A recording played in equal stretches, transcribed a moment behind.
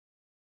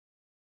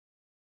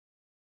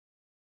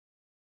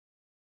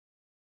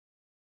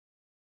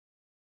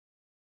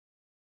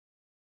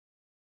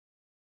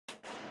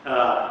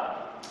And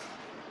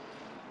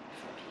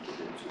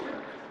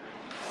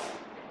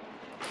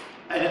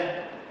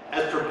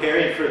as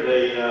preparing for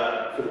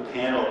the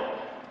panel,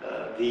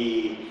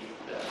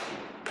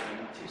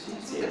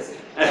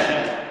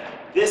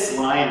 this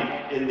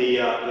line in the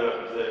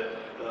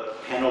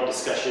panel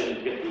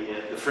discussion,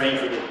 the frame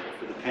for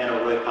the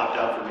panel really popped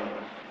out for me,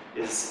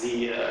 is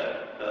the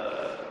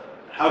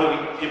how do we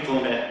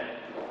implement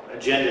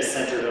agendas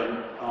centered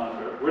on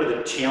what are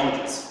the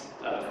challenges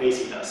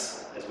facing us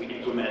as we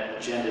implement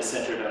agendas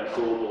centered on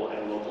global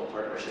and local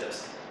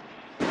partnerships.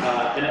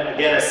 And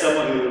again, as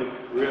someone who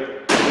really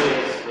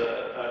has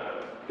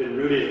been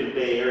rooted in the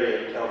Bay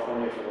Area in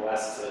California for the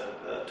last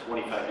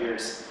 25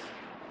 years,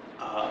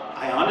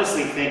 I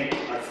honestly think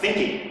our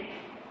thinking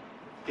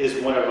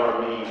is one of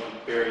our main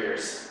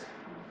barriers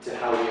to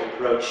how we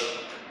approach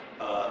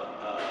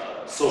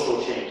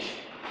social change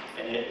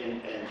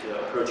and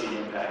approaching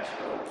impact.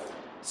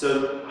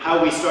 So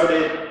how we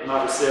started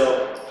Not for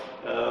Sale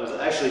was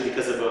actually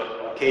because of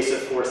a case of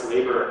forced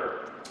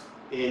labor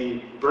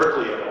in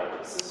Berkeley of all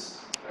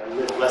places. I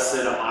lived less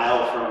than a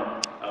mile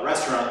from a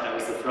restaurant that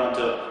was the front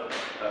of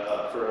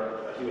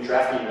for a human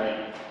trafficking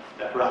ring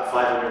that brought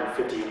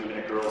 550 women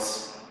and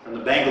girls from the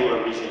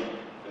Bangalore region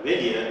of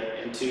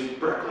India into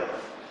Berkeley.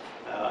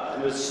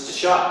 And it was just a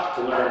shock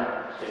to learn,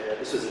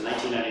 this was in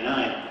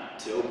 1999,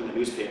 to open the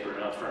newspaper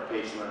and on the front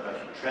page learn about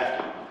human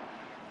trafficking.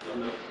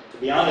 To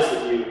be honest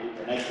with you,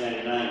 in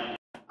 1999,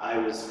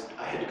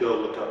 I had to go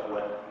look up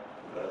what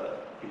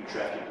human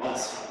trafficking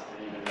was. I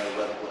didn't even know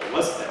what it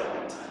was at that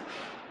point in time.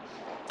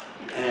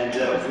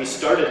 And we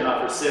started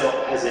Not for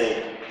Sale as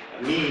a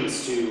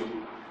means to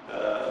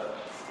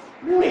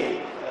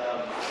really,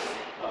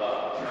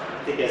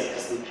 I think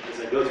as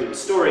I go through the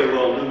story,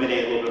 we'll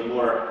illuminate a little bit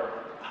more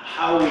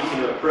how we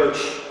can approach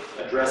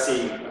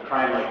addressing a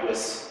crime like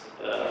this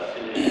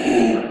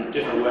in a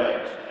different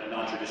way, in a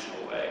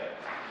non-traditional way.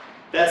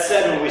 That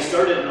said, when we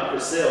started Not for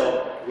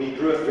Sale, we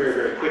grew it very,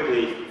 very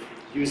quickly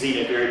using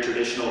a very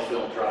traditional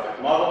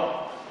philanthropic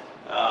model.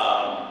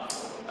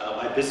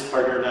 My business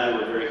partner and I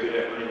were very good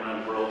at running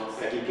around the world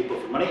begging people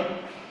for money.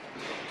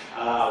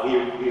 We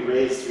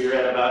were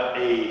at about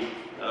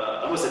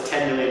almost a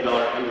 $10 million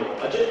annual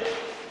budget,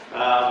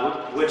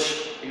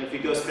 which, if you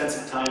go spend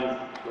some time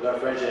with our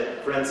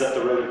friends up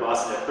the road in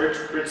Boston at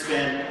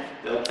Bridgespan,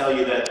 they'll tell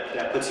you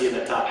that puts you in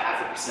the top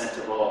 0.5%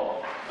 of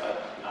all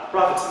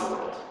nonprofits in the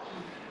world.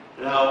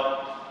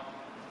 Now,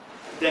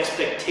 the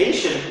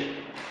expectation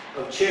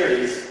of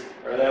charities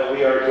are that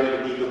we are going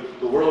to be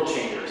the world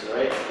changers,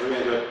 right? We're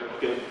going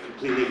to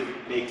completely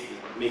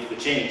make the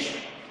change.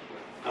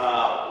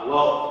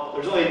 Well,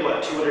 there's only,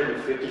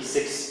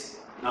 256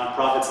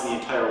 nonprofits in the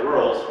entire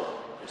world.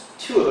 There's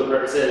 2 of them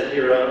represented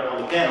here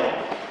on the panel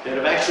that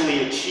have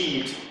actually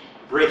achieved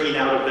breaking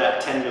out of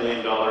that $10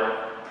 million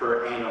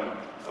per annum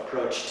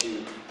approach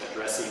to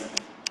addressing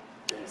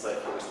things like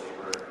forced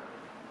labor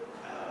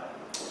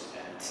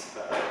and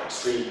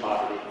extreme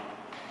poverty.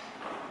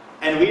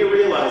 And we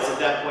realized at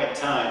that point in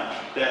time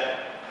that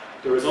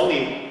there was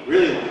only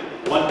really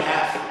one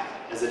path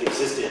as it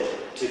existed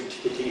to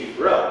continue to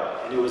grow.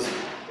 And it was,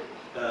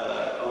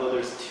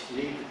 although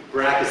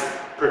BRAC is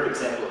a perfect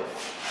example of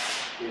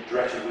the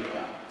direction we've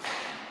gone.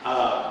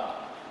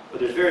 But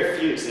there's very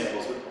few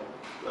examples.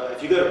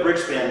 If you go to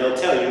Bridgespan, they'll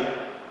tell you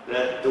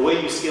that the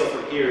way you scale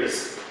from here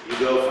is you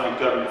go find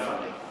government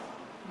funding.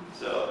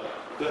 So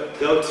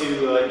go to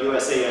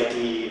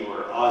USAID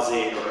or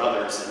AusAid or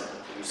others, and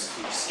you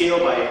scale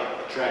by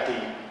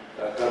attracting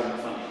government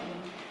funding.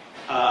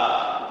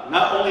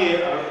 Not only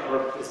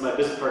is my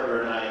business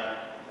partner and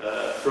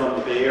I from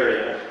the Bay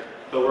Area,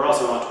 but we're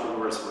also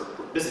entrepreneurs,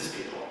 we're business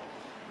people.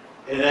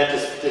 And that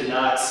just did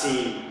not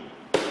seem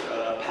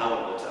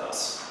palatable to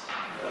us.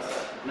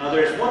 Now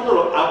there's one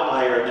little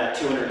outlier in that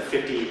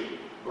 250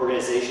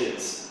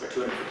 organizations, or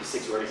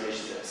 256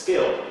 organizations that have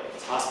scaled,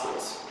 it's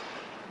hospitals.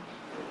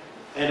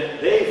 And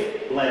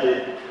they've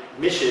blended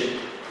mission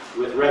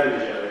with revenue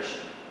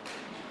generation.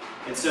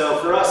 And so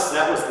for us,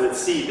 that was the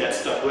seed that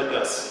stuck with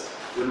us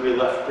when we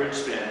left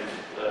Bridgespan,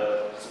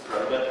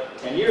 probably about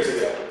 10 years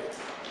ago.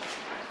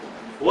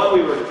 One,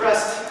 we were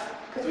depressed,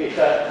 because we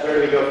thought, where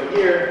do we go from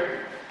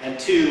here? And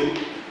 2,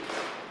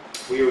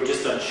 we were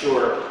just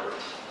unsure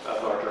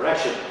of our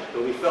direction.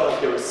 But we felt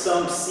like there was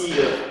some seed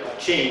of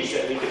change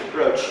that we could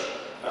approach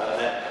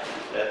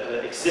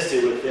that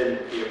existed within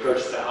the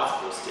approach that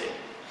hospitals take.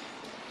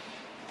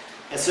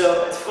 And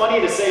so it's funny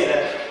to say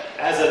that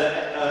as an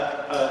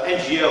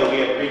NGO, we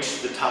have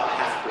reached the top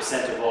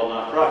 0.5% of all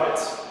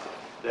nonprofits,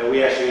 that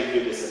we actually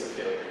view this as a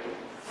failure.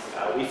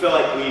 We felt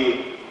like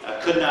we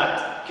could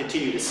not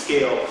continue to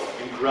scale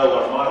and grow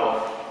our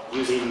model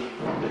using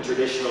the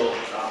traditional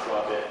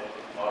nonprofit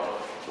model.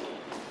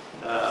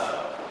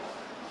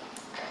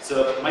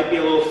 So it might be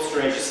a little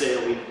strange to say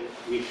that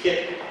we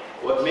hit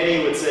what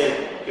many would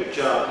say, good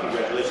job,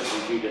 congratulations, we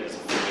viewed it as a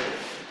failure.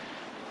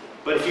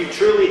 But if you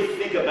truly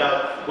think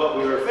about what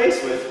we were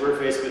faced with, we're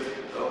faced with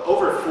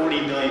over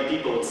 40 million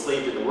people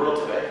enslaved in the world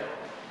today.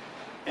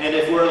 And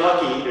if we're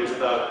lucky, there's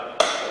about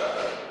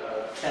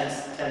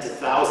tens of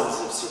thousands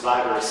of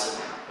survivors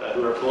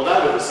who are pulled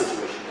out of the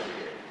situation every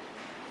year.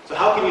 So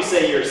how can you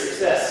say you're a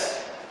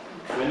success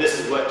when this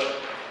is what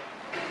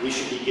we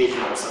should be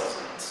gauging ourselves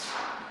against?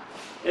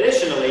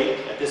 Additionally,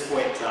 at this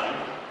point in time,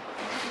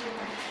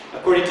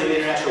 according to the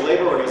International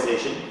Labor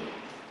Organization,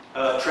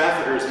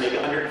 traffickers make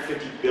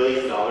 $150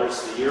 billion a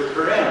year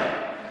per annum.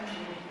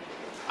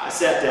 I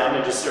sat down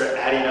and just started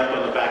adding up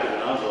on the back of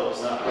an envelope.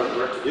 It's not hard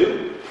work to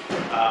do.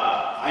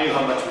 I knew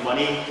how much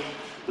money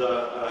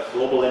the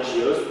global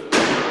NGOs were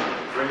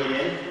bringing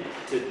in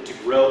to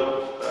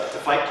grow, to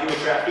fight human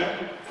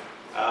trafficking,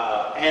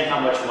 and how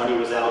much money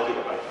was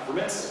allocated by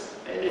governments.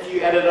 And if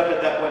you add it up at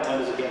that point in time,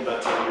 this was again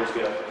about 10 years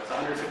ago, it's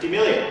 150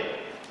 million.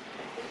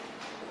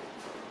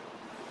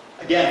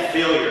 Again,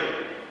 failure.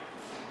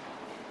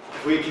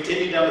 If we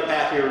continued down the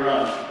path we were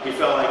on, we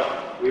felt like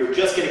we were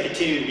just going to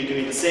continue to be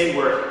doing the same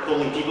work,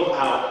 pulling people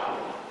out,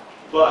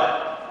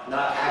 but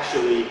not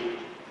actually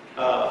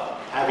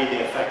having the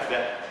effect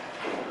that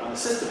on the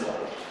system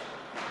level.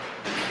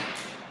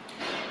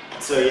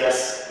 So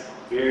yes,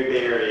 very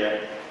Bay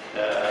Area,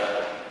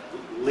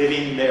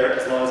 living there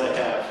as long as I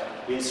have,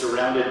 being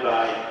surrounded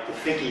by the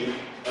thinking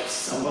of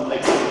someone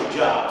like Steve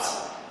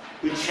Jobs,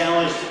 who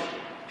challenged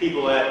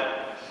people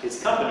at his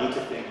company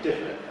to think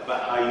different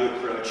about how you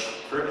approach,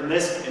 in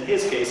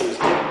his case, it was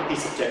a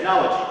piece of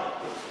technology.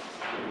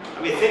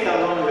 I mean, think how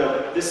long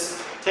ago,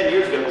 this 10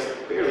 years ago, this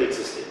barely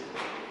existed.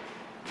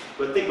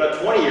 But think about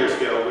 20 years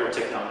ago where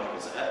technology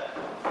was at,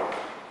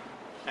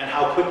 and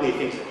how quickly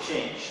things have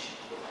changed.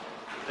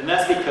 And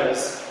that's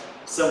because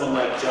someone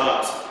like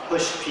Jobs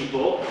pushed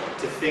people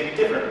to think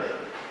differently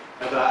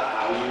about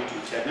how you do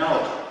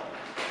technology.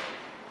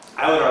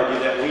 I would argue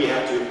that we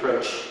have to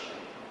approach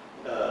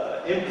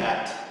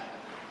impact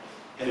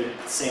in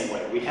the same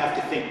way. We have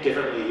to think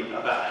differently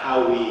about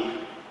how we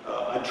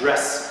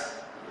address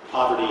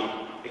poverty,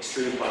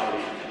 extreme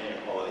poverty, and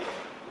inequality.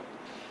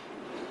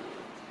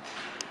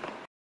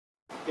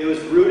 It was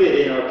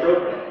rooted in our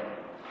program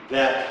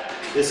that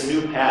this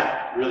new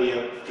path really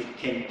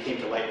came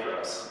to light for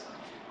us.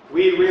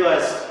 We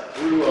realized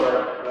through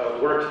our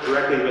work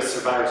directly with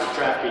survivors of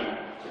trafficking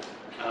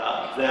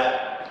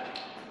that,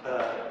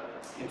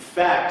 in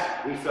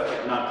fact, we felt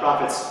like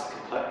nonprofits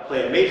could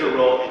play a major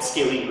role in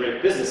scaling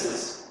great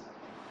businesses,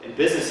 and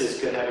businesses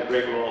could have a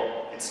great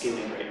role in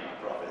scaling great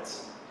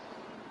nonprofits.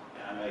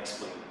 And I'm going to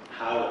explain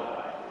how and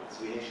why.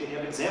 So we actually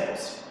have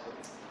examples.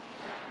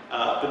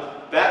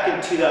 But back in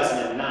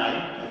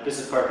 2009, a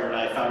business partner and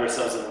I found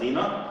ourselves in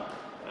Lima.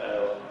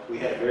 We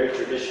had a very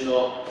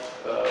traditional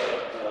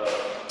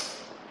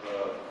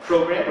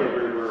program where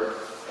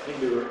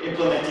we were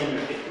implementing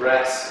the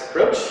GRAC's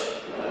approach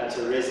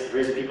to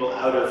raising people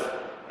out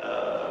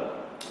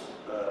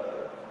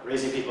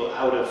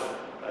of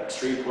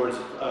extreme forms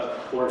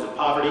of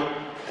poverty,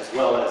 as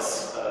well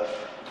as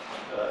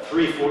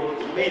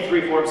the main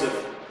three forms of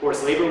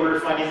forced labor we were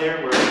finding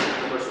there were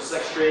commercial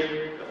sex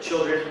trade of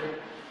children,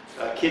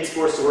 kids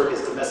forced to work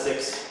as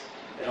domestics,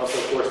 and also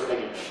forced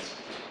pregnancies.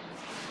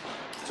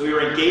 So we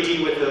were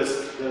engaging with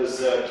those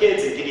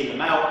kids and getting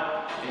them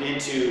out and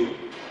into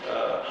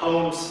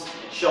homes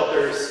and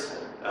shelters,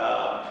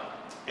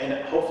 and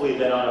hopefully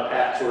then on a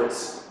path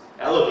towards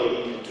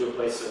elevating into a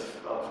place of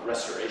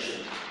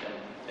restoration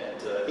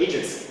and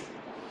agency.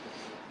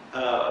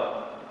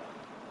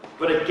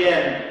 But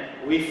again,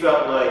 we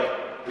felt like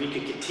we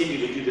could continue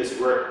to do this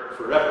work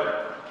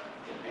forever,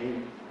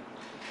 and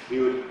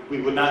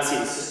we would not see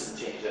the system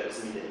change that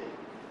was needed.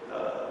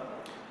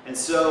 And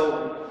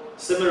so,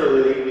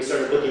 similarly, we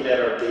started looking at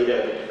our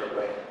data in a different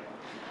way.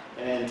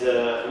 And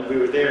when we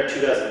were there in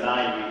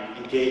 2009, we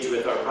engaged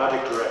with our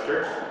project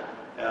director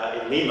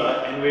in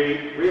Lima, and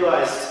we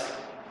realized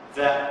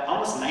that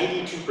almost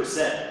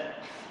 92%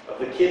 of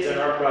the kids in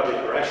our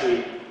project were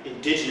actually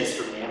indigenous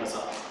from the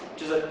Amazon,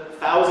 which is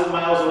 1,000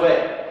 miles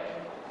away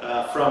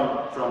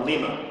from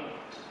Lima.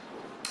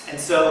 And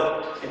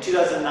so in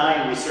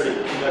 2009, we started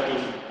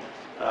conducting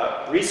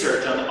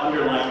research on the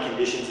underlying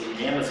conditions in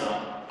the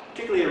Amazon,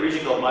 particularly a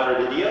region called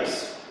Madre de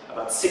Dios.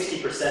 About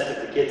 60%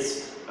 of the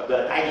kids,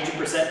 about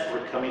 92%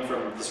 were coming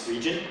from this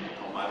region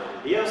called Madre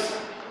de Dios.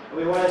 And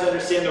we wanted to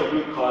understand the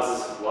root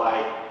causes of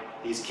why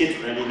these kids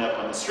were ending up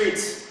on the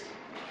streets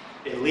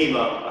in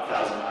Lima,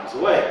 1,000 miles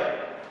away.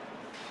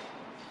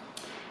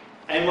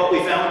 And what we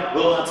found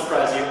will not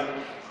surprise you.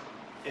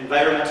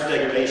 Environmental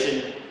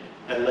degradation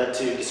had led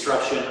to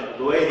disruption of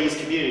the way these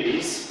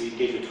communities, we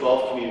engaged with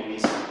 12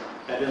 communities,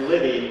 have been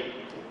living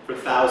for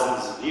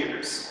thousands of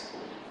years.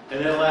 And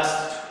in the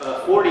last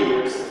 40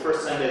 years, the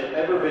first time they've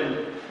ever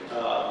been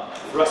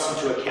thrust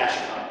into a cash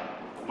economy,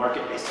 a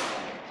market-based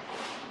economy.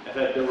 In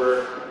fact, there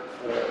were,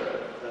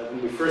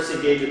 when we first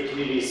engaged with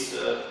communities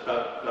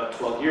about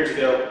 12 years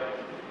ago,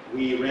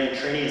 we ran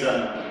trainings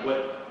on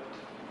what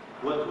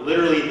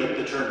literally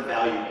the term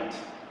value meant.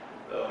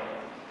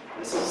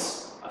 This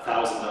is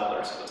 $1,000.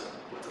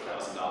 What's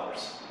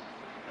 $1,000?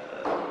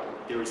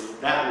 There was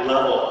that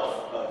level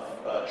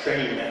of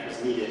training that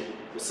was needed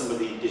with some of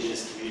the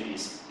indigenous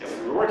communities that we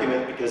were working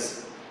with,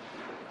 because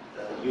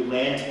you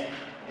land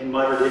in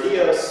Madre de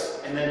Dios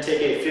and then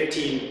take a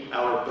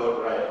 15-hour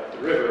boat ride up the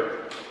river.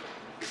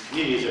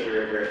 communities are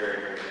very, very,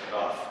 very, very cut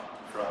off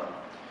from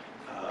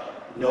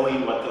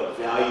knowing what the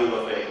value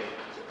of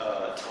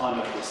a ton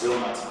of Brazil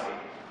nuts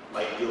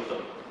might yield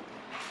them.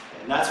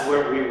 And that's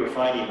where we were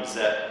finding is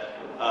that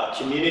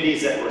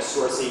communities that were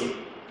sourcing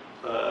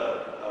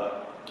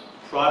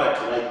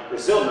product like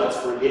Brazil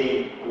nuts were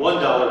getting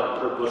 $1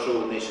 per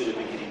bushel when they should have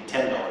been getting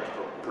 $10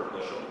 per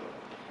bushel.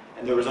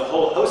 And there was a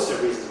whole host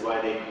of reasons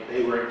why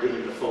they weren't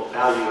getting the full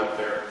value of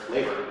their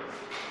labor.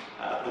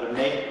 But a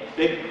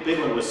big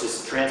one was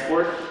just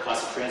transport,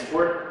 cost of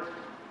transport.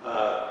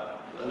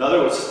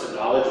 Another was just the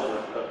knowledge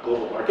of the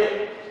global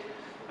market.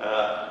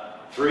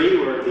 3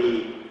 were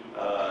the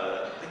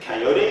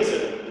coyotes, or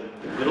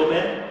the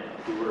middlemen,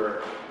 who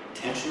were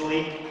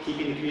intentionally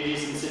keeping the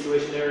communities in the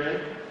situation they were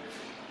in.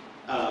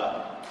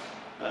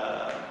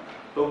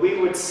 But we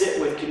would sit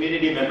with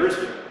community members,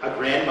 with a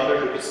grandmother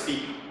who could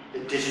speak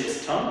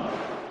indigenous tongue,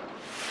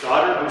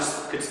 daughter who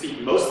could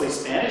speak mostly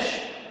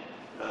Spanish,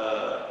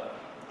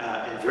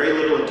 and very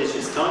little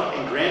indigenous tongue,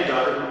 and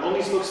granddaughter who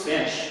only spoke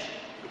Spanish,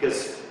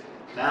 because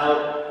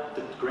now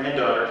the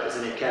granddaughter is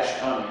in a cash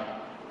economy,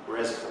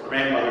 whereas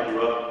grandmother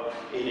grew up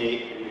in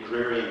an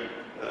agrarian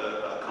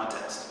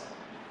context.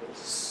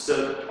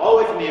 So all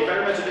the way from the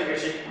environmental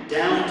degradation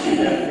down to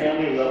that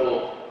family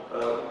level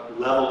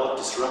of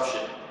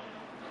disruption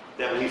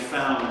that we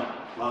found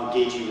while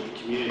engaging with the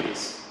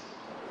communities.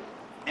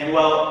 And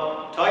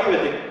while talking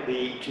with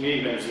the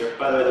community members here,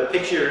 by the way, the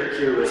picture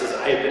here where it says,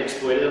 "I have been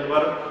exploited" at the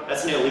bottom,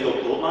 that's an illegal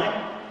gold mine.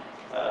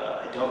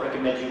 I don't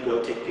recommend you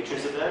go take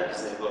pictures of that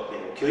because they will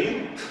kill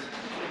you.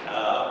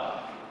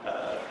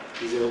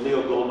 These are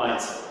illegal gold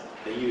mines.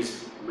 They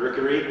use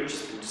mercury, which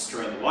has been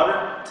destroying the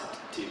water,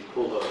 to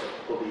pull the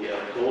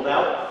gold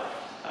out,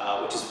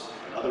 which is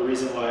another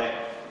reason why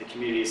the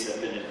communities have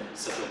been in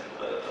such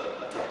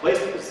a tough place,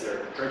 because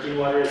their drinking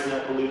water is now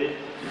polluted.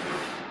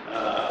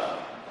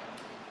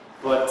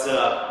 But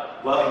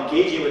while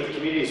engaging with the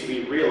communities,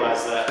 we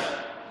realized that,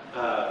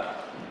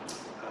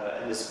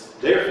 and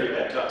their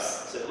feedback to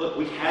us, said, look,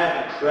 we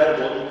have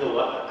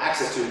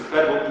access to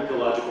incredible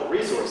ecological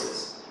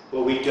resources.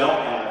 What we don't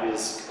have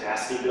is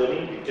capacity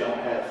building. We don't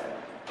have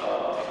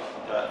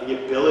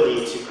the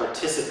ability to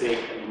participate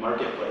in the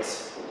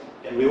marketplace,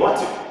 and we want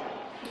to.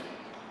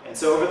 And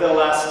so over the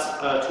last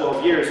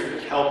 12 years,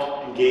 we've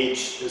helped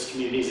engage those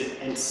communities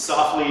and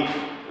softly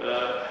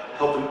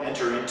help them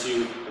enter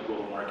into the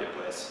global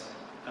marketplace.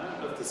 I don't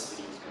know if this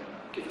video is going to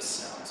give us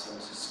sound, so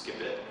let's just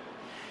skip it.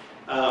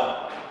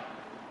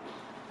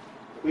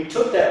 We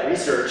took that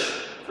research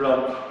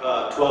from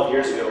 12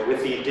 years ago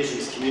with the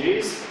indigenous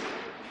communities,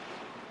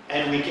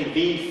 and we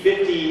convened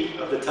 50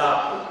 of the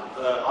top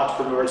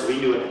entrepreneurs we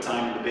knew at the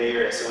time in the Bay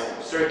Area. So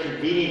we started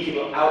convening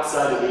people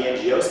outside of the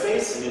NGO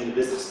space and in the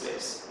business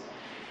space.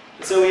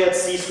 And so we had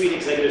C-suite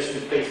executives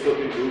from Facebook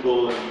and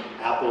Google and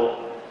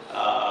Apple,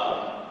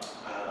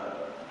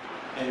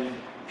 and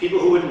people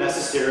who wouldn't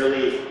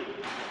necessarily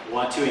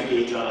want to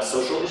engage on a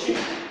social issue.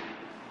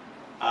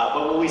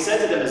 But what we said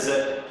to them is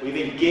that we've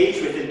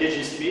engaged with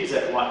indigenous communities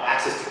that want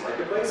access to the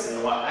marketplace, and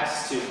they want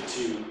access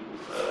to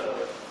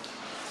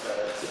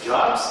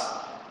jobs,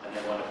 and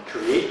they want to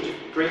create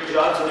great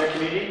jobs in their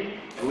community,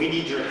 and we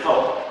need your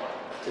help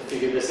to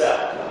figure this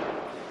out.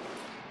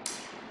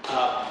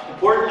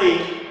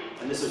 Importantly,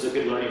 and this was a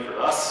good learning for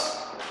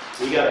us,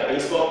 we got a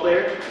baseball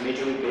player, a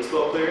Major League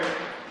Baseball player,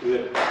 who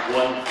had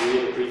won 3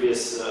 of the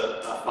previous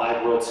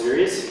 5 World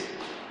Series.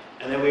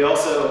 And then we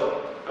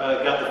also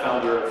got the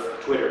founder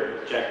of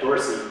Twitter, Jack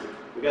Dorsey.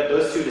 We got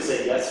those 2 to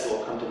say, yes,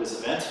 we'll come to this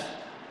event.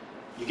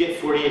 You get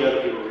 48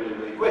 other people really,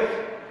 really quick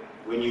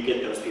when you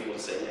get those people to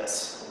say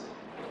yes.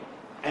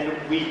 And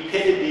we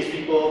pitted these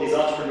people, these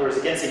entrepreneurs,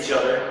 against each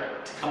other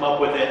to come up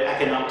with an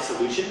economic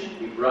solution.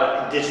 We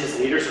brought indigenous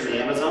leaders from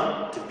the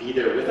Amazon to be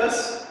there with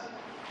us.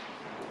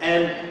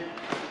 And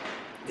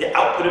the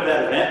output of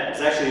that event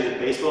was actually the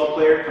baseball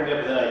player coming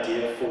up with an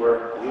idea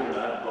for, believe it or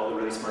not, all the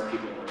really smart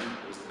people in the room.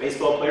 It was the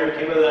baseball player who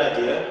came up with an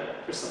idea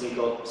for something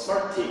called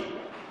Smart Tea.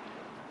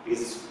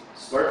 Because it's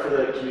smart for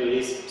the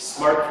communities,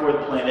 smart for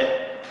the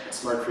planet, and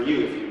smart for you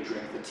if you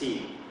drink the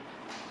tea.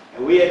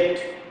 And we had,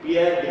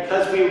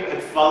 because we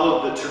had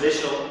followed the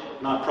traditional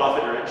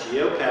nonprofit or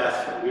NGO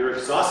path, we were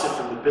exhausted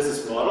from the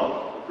business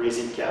model of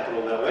raising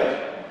capital that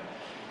way.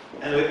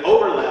 And we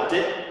overlapped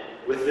it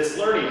with this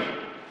learning.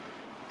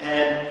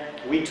 And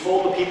we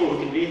told the people who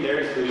convened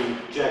there, including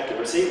Jack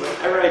Dorsey,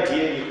 whatever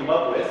idea you come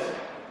up with,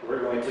 we're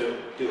going to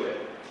do it.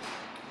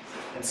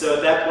 And so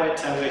at that point in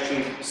time, we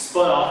actually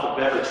spun off a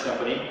beverage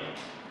company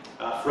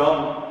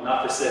from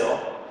Not For Sale.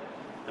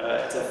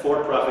 It's a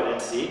for-profit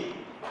entity.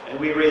 And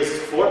we raised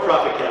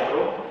for-profit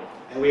capital,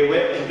 and we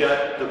went and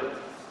got the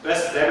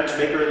best beverage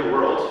maker in the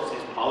world. His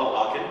name is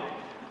Paula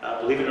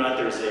Bakken. Believe it or not,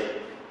 there's a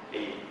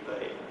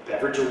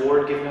beverage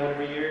award given out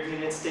every year in the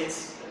United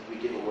States. We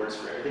give awards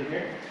for everything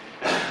here.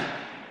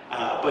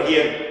 But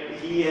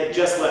he had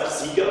just left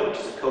Zigo, which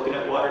is a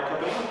coconut water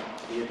company.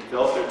 He had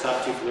developed their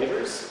top 2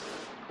 flavors.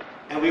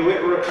 And we went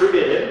and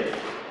recruited him.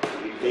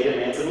 We paid him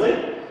handsomely.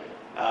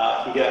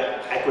 He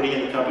got equity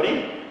in the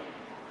company.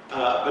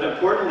 But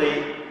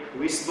importantly,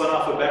 we spun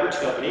off a beverage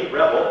company,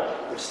 Rebel,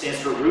 which stands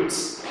for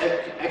Roots,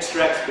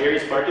 Extracts,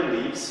 Berries, Bark, and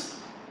Leaves.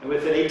 And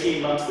within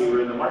 18 months, we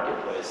were in the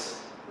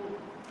marketplace.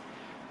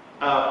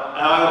 Now,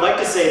 I would like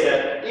to say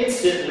that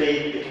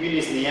instantly, the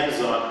communities in the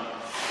Amazon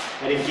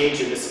had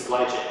engaged in the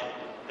supply chain.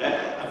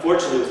 That,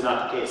 unfortunately, was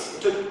not the case.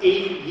 It took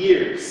 8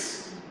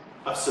 years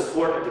of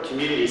support of the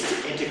communities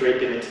to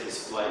integrate them into the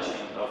supply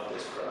chain of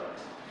this product.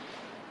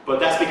 But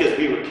that's because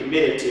we were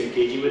committed to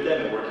engaging with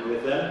them and working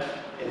with them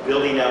and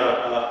building out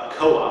a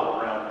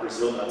co-op around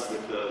Brazil nuts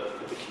with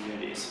the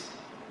communities.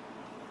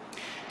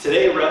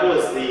 Today, Rebel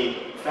is the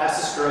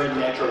fastest growing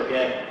natural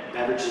organic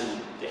beverage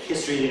in the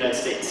history of the United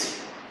States.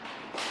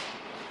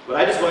 What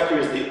I just walked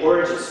through is the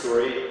origin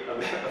story of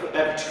a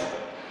beverage company.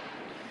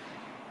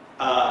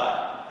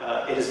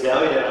 It is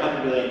valued at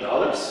 $100 million.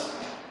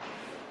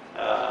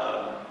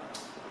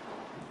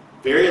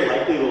 Very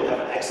likely will have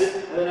an exit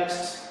in the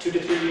next 2 to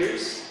 3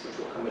 years, which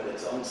will come with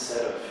its own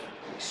set of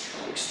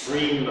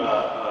extreme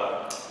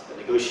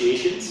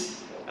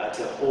negotiations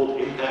to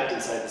hold impact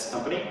inside this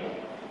company.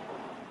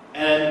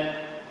 And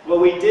what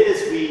we did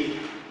is we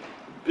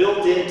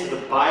built into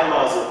the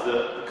bylaws of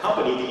the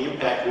company the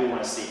impact we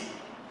want to see.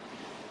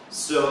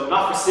 So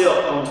Not For Sale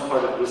owns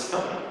part of this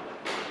company.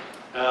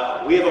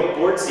 We have a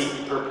board seat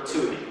in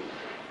perpetuity.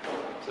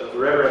 So if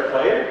we're ever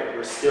acquired,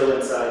 we're still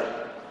inside.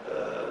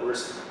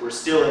 We're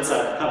still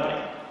inside the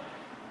company.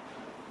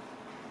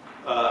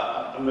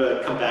 I'm going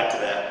to come back to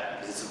that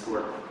because it's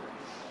important.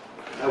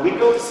 We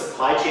built a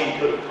supply chain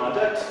code of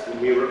conduct when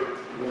we were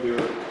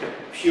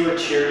pure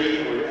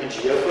charity or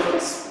NGO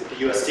focus with the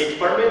U.S. State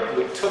Department. And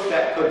we took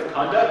that code of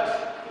conduct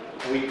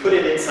and we put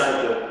it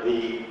inside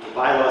the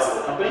bylaws of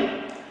the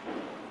company.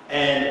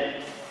 And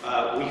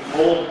we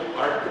hold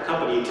the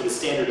company to the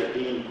standard of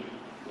being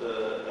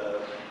a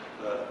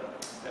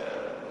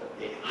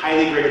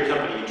highly graded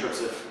company in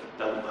terms of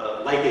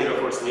the likelihood of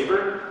forced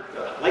labor.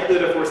 The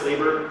likelihood of forced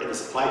labor in the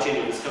supply chain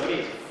of this company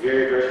is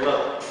very, very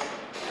low.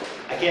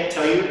 I can't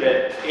tell you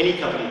that any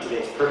company today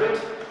is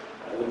perfect.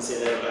 I wouldn't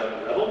say that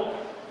about Rebel.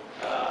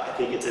 I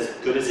think it's as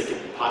good as it can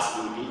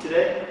possibly be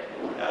today.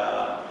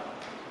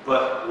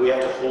 But we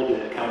have to hold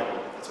it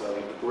accountable. That's why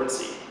we have the board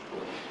seat.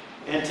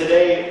 And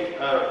today,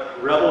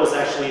 Rebel is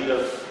actually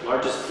the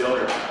largest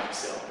donor to Not For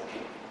Sale.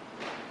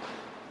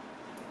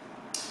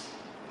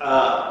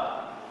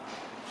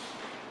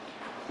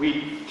 We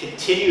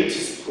continue to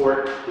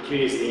support the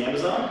communities of the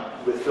Amazon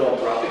with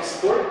philanthropic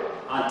support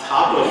on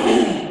top of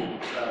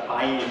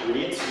buying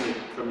ingredients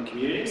from the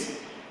communities.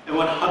 And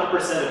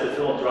 100% of the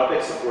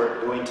philanthropic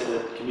support going to the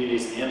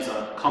communities in the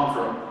Amazon come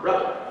from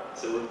Rebel.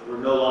 So we're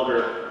no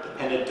longer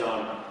dependent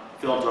on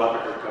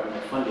philanthropic or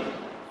government funding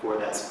for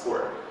that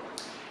support.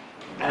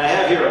 And I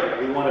have here,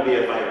 we want to be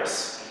a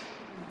virus.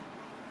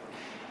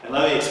 And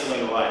let me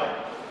explain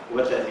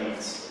what that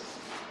means.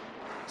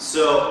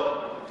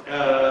 So,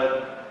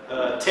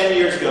 10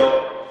 years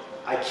ago,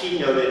 I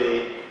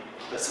keynoted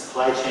a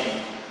supply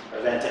chain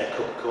event at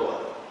Coca-Cola.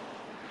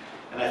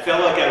 And I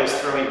felt like I was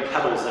throwing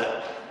pebbles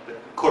at the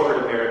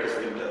corporate America's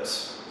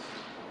windows.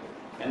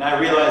 And I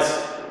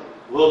realized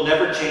we'll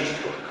never change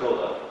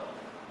Coca-Cola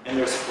and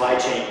their supply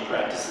chain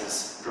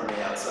practices from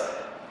the outside.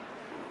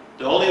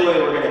 The only way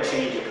we're going to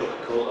change a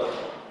Coca-Cola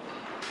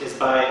is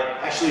by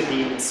actually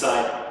being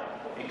inside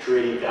and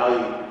creating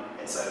value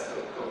inside of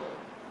Coca-Cola.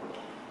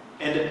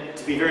 And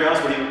to be very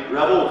honest with you,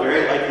 Rebel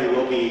very likely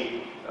will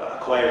be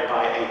acquired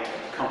by a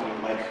company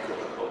like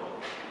Coca-Cola,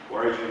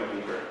 or a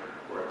Unilever,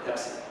 or a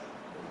Pepsi.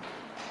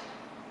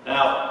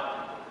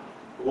 Now,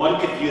 one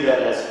could view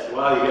that as,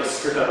 wow, you're going to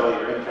strip out all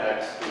your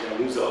impact, you're going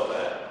to lose all of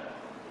that.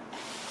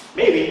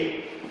 Maybe.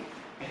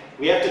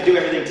 We have to do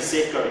everything to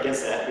safeguard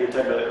against that. We were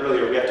talking about it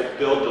earlier. We have to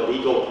build the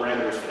legal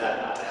parameters for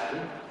that not to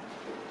happen.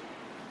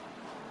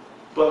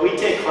 But we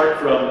take heart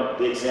from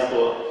the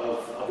example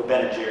of a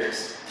Ben &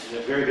 Jerry's. And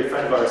a very good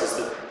friend of ours is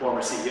the former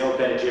CEO of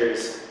Ben &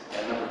 Jerry's,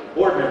 and a number of the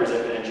board members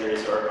at Ben &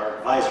 Jerry's are our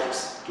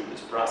advisors through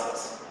this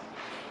process.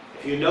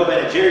 If you know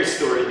Ben & Jerry's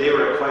story, they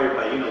were acquired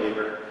by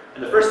Unilever,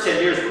 and the first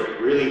 10 years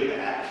were really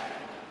bad.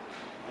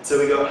 And so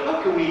we go,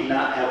 how can we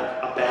not have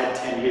a bad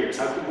 10 years?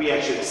 How can we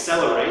actually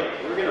accelerate?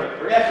 We're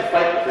gonna have to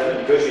fight with them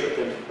and negotiate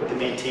with them to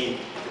maintain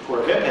the core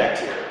of impact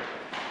here.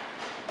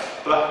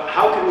 But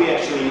how can we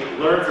actually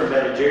learn from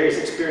Ben & Jerry's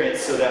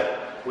experience so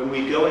that when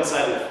we go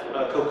inside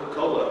of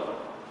Coca-Cola,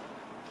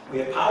 we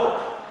have power?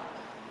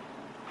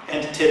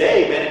 And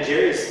today, Ben &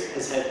 Jerry's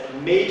has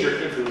had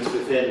major influence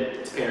within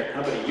its parent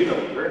company,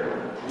 Unilever.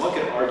 One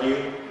can argue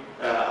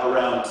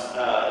around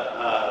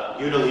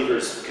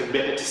Unilever's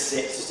commitment to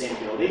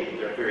sustainability.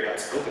 They're very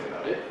outspoken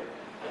about it.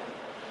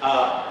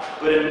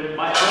 But in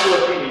my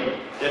humble opinion,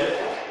 that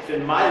if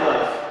in my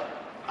life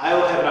I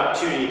will have an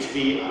opportunity to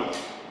be on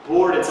a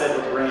board inside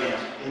of a brand,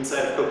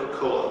 inside of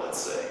Coca-Cola, let's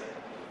say,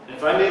 and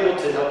if I'm able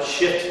to help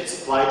shift the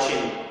supply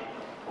chain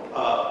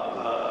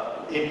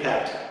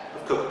impact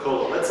of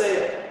Coca-Cola, let's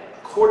say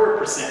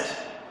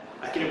 0.25%,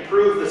 I can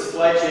improve the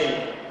supply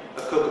chain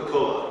of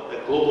Coca-Cola,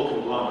 that global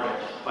conglomerate,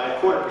 by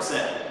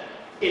 0.25%.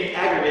 In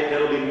aggregate,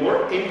 that'll be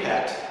more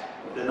impact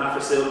than Not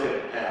For Sale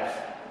could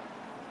have.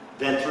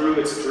 then through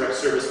its direct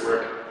service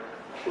work,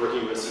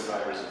 working with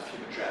survivors of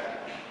human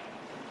trafficking.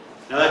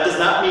 Now that does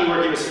not mean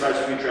working with survivors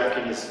of human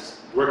trafficking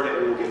is work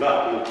that we will give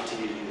up. We will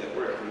continue to do that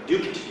work. We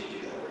do continue to do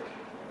that work.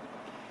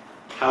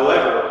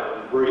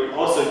 However, we're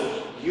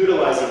also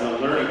utilizing the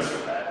learnings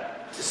from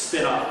that to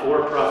spin off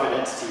for-profit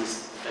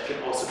entities that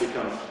can also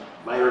become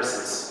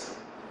viruses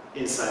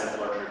inside of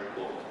larger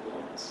global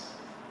movements.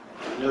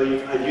 I know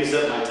I've used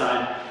up my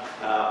time.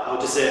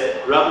 I'll just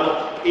say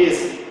Rebel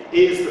is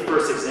the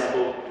first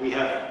example. We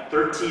have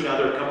 13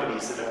 other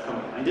companies that have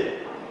come behind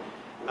it.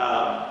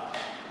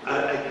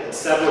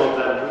 Several of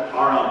them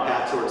are on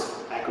path towards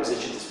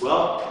acquisitions as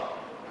well.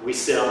 We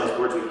sit on those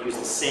boards. We've used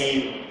the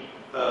same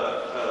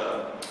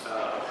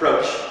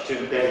approach to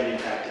embedding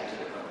impact into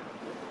the company.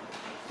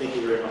 Thank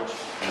you very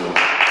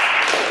much.